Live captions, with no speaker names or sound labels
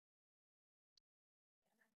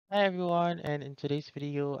Hi everyone, and in today's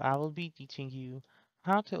video, I will be teaching you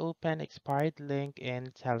how to open expired link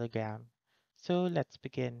in Telegram. So let's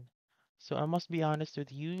begin. So I must be honest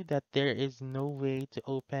with you that there is no way to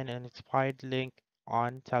open an expired link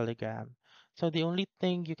on Telegram. So the only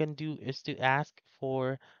thing you can do is to ask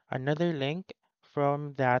for another link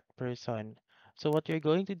from that person. So what you're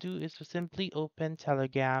going to do is to simply open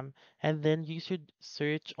Telegram and then you should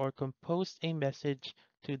search or compose a message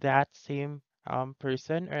to that same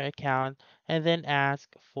person or account and then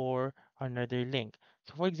ask for another link.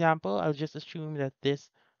 So for example, I'll just assume that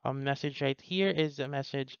this message right here is a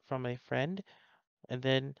message from a friend, and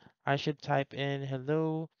then I should type in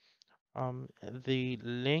hello, the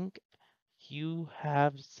link you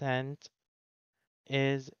have sent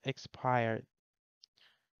is expired.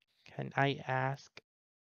 Can I ask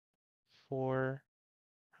for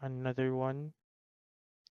another one?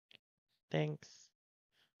 Thanks.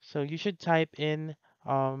 So you should type in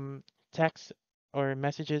text or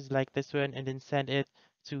messages like this one and then send it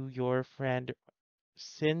to your friend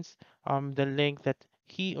since the link that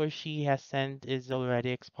he or she has sent is already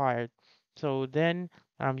expired. So then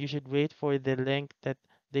you should wait for the link that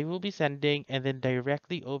they will be sending and then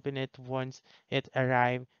directly open it once it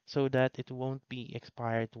arrives so that it won't be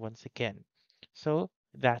expired once again. So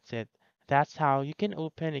that's it. That's how you can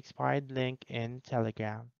open expired link in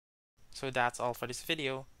Telegram. So that's all for this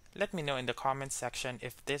video. Let me know in the comments section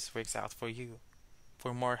if this works out for you.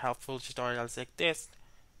 For more helpful tutorials like this,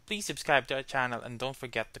 please subscribe to our channel and don't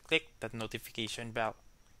forget to click that notification bell.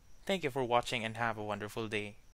 Thank you for watching and have a wonderful day.